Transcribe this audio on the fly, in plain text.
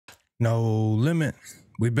No limit.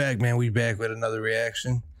 We back, man. We back with another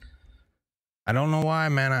reaction. I don't know why,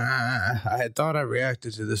 man. I had thought I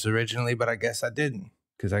reacted to this originally, but I guess I didn't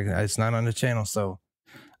because it's not on the channel. So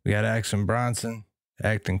we got Actin Bronson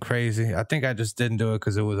acting crazy. I think I just didn't do it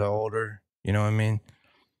because it was older. You know what I mean?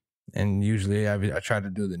 And usually I try to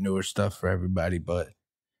do the newer stuff for everybody, but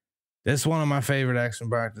this is one of my favorite Actin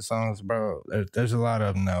Bronson songs, bro. There's a lot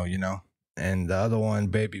of them though, you know. And the other one,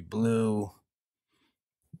 Baby Blue.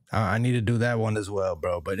 I need to do that one as well,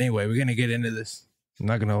 bro. But anyway, we're going to get into this. I'm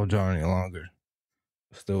not going to hold you on any longer.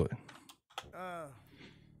 Let's do it.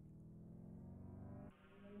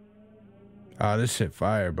 Oh, this shit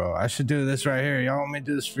fire, bro. I should do this right here. Y'all want me to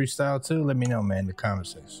do this freestyle too? Let me know, man, in the comment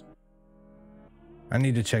section. I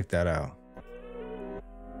need to check that out.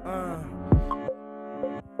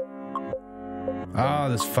 Oh,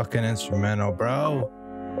 this fucking instrumental, bro.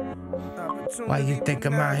 Why you think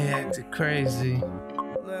I'm out here acting crazy?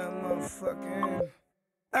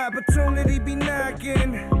 Opportunity be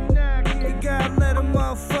knocking. You gotta let a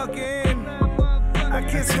motherfucker in. I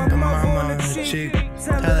kiss my mama on the cheek.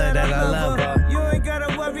 Tell her that I love her. You ain't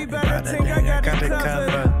gotta worry about a thing. I got it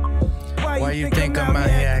covered. Why you think I'm out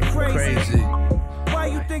here acting crazy? Why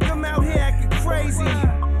you think I'm out here acting crazy?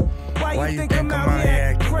 Why you think I'm out here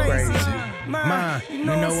acting crazy? Ma, you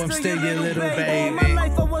know I'm still your little baby. My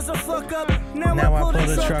life I was a fuck up. Now I pull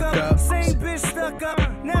the truck up. Same bitch stuck up.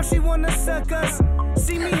 Now she wanna suck us.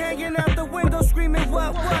 See me hanging out the window screaming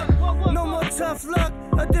what? No more tough luck.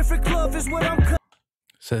 A different club is what I'm.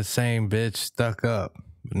 Said same bitch stuck up.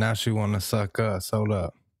 But now she wanna suck us. Hold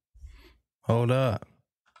up. Hold up.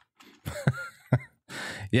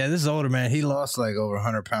 Yeah, this is older, man. He lost like over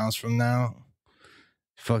 100 pounds from now.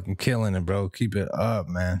 Fucking killing it, bro. Keep it up,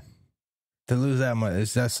 man. To lose that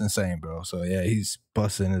much, that's insane, bro. So yeah, he's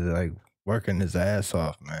busting his, like, working his ass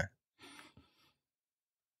off, man.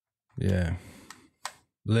 Yeah.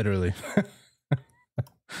 Literally.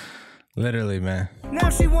 Literally, man. Now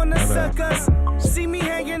she wanna suck us. See me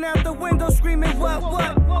hanging out the window screaming what?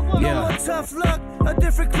 No more tough luck. A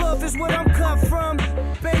different club is what I'm cut from.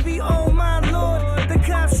 Baby, oh my lord. The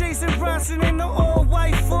cops chasing Bronson in the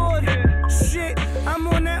all-white Ford. Shit, I'm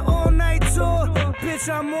on that all-night tour. Bitch,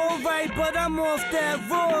 I'm alright, but I'm off that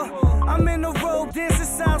raw. I'm in the road, dancing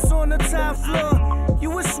salsa on the top floor.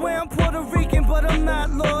 You would swear I'm Puerto Rican, but I'm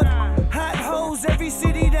not, Lord. Hot hoes, every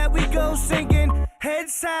city that we go singing. Head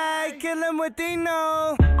side, kill them what they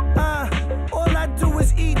know. All I do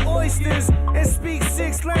is eat oysters and speak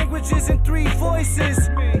 6 languages and 3 voices.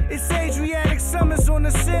 It's Adriatic summers on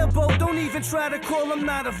a sailboat. Don't even try to call, I'm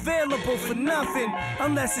not available for nothing.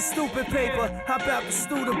 Unless it's stupid paper. How about the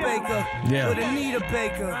Studebaker? Or the Nita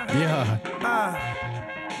Baker?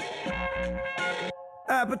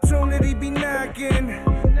 Opportunity be knocking.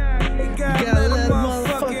 You gotta let a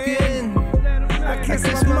motherfucker in. I kiss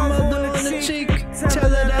my mother on the cheek. Tell her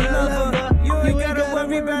that I love her. You ain't gotta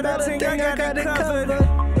worry about a thing. I got it covered.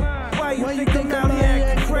 Why you think I'm out here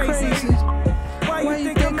acting crazy? Why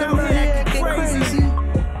you think I'm out here acting crazy?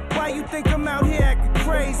 Why you think I'm out here acting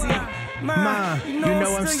crazy? Ma, you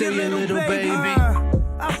know I'm still your little baby.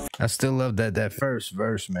 I still love that first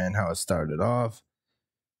verse, man. How it started off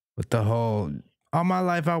with the whole, all my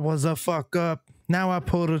life I was a fuck up. Now I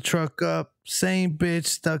pull the truck up. Same bitch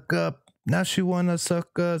stuck up. Now she wanna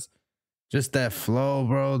suck us. Just that flow,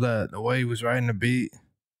 bro. The way he was writing the beat.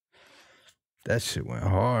 That shit went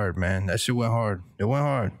hard, man. That shit went hard. It went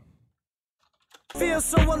hard. Feel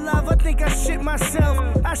so alive, I think I shit myself.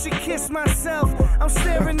 I should kiss myself. I'm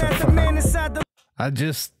staring at the man inside the. I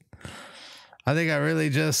think I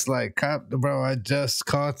really just like copped, bro. I just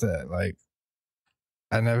caught that. Like,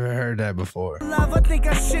 I never heard that before. Love, I think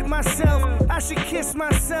I shit myself. I should kiss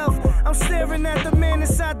myself. I'm staring at the man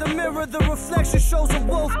inside the mirror. The reflection shows a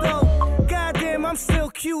wolf, though. Goddamn, I'm still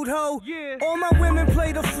cute, ho. All my women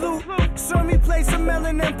play the flute. Saw me play some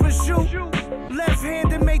melon and prosciutto.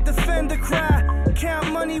 Left-handed make the fender cry.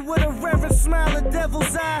 Count money with a reverent smile, a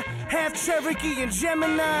devil's eye. Half Cherokee and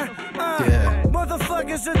Gemini.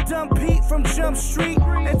 Motherfuckers a dump Pete from Jump Street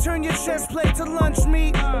and turn your chest plate to lunch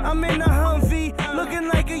meat. I'm in a Humvee, looking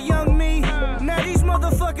like a young me. Now these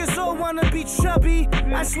motherfuckers all wanna be chubby.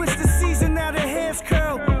 I switched the season, now the hair's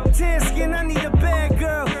curl. Tan skin, I need a bad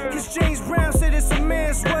girl. Cause James Brown said it's a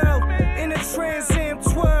man's world. In a Trans Am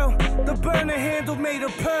twirl, the burner handle made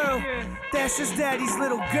of pearl. That's just daddy's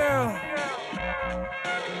little girl.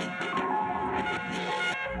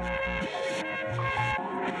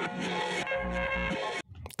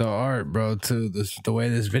 The art, bro, too. The way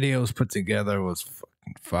this video was put together was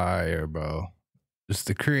fucking fire, bro. Just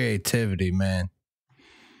the creativity, man.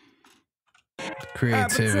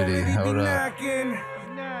 Creativity. Hold up.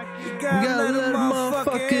 gotta let a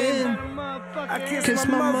motherfucker in. I kiss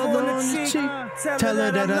my mother on the cheek. Tell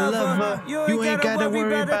her that I love her. You ain't gotta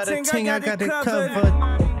worry about a thing, I got it covered.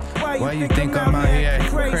 Why you think I'm out here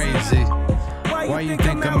acting crazy? Why you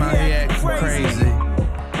think I'm out here acting crazy?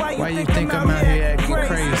 Why you think I'm out here acting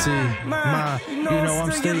crazy? Ma, you know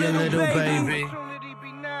I'm still your little baby.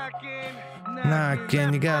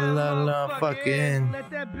 Knocking, you gotta let a motherfucker in.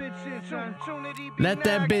 Let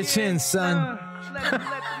that bitch in, son.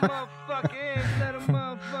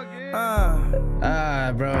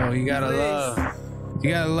 Bro, you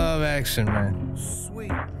gotta love action, man.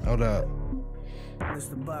 Sweet. Hold up.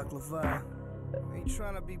 Mr. Baklava, ain't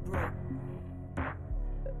trying to be broke.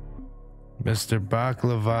 Mr.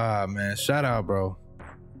 Baklava, man. Shout out, bro.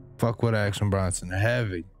 Fuck with Action Bronson.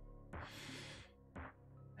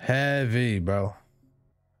 Heavy, bro.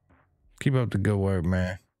 Keep up the good work,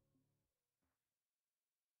 man.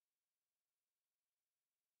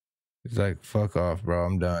 He's like, fuck off, bro.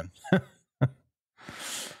 I'm done.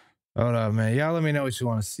 Hold up, man. Y'all let me know what you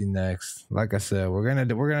want to see next. Like I said, we're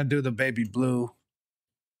gonna do the Baby Blue.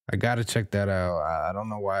 I gotta check that out. I don't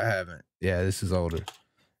know why I haven't. Yeah, this is older.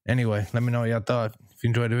 Anyway, let me know what y'all thought. If you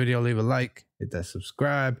enjoyed the video, leave a like, hit that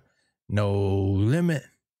subscribe. No limit.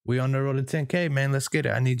 We on the road to 10K, man. Let's get it.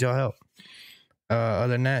 I need y'all help.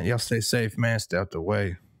 Other than that, y'all stay safe, man. Stay out the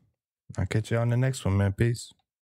way. I'll catch y'all on the next one, man. Peace.